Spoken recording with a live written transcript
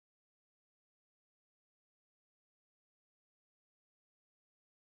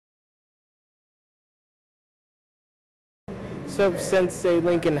So, Sensei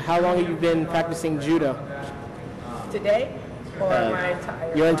Lincoln, how long have you been practicing Judo? Today, or my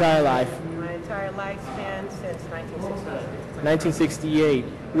entire Your entire life? My entire lifespan since 1968. 1968.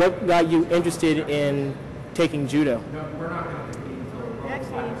 What got you interested in taking Judo?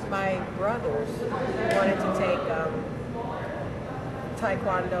 Actually, my brothers wanted to take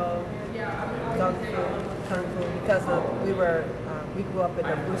Taekwondo, Kung Fu, because we grew up in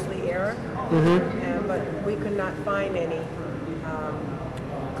the Bruce Lee era, but we could not find any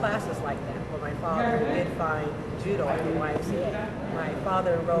classes like that. Well, my father did find Judo at the YMCA. My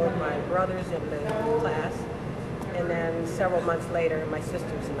father enrolled my brothers in the class, and then several months later, my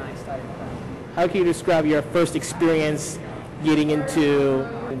sisters and I started class. How can you describe your first experience getting into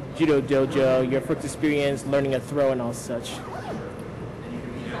Judo dojo, your first experience learning a throw and all such?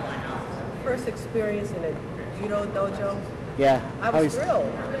 First experience in a Judo dojo? Yeah. I was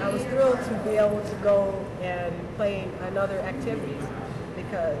thrilled. I was thrilled to be able to go and play another activities,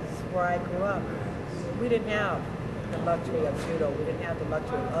 because where I grew up, we didn't have the luxury of Judo. We didn't have the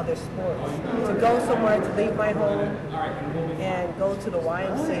luxury of other sports. To go somewhere, to leave my home and go to the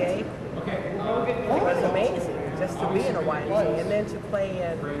YMCA, it was amazing just to be in a YMCA, and then to play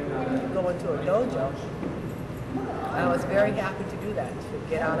and go into a dojo. I was very happy to do that, to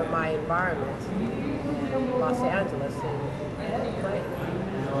get out of my environment in Los Angeles and play.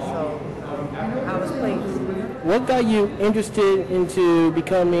 So I was pleased. What got you interested into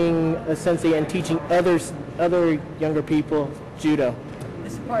becoming a sensei and teaching other younger people Judo?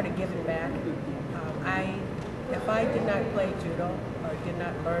 It's a part of giving back. If I did not play Judo, or did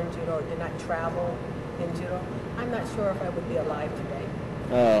not learn Judo, or did not travel in Judo, I'm not sure if I would be alive today.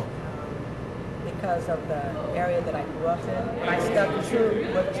 Oh. Because of the area that I grew up in, but I stuck true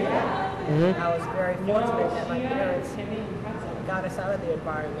with Judo. I was very fortunate that my parents got us out of the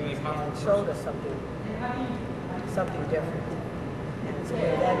environment and showed us something different. And so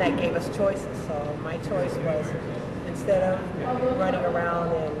then that gave us choices. So my choice was, instead of running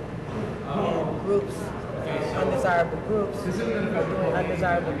around in groups, undesirable groups, or doing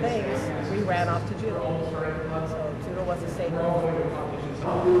undesirable things, we ran off to Judo. So Judo was a safe home.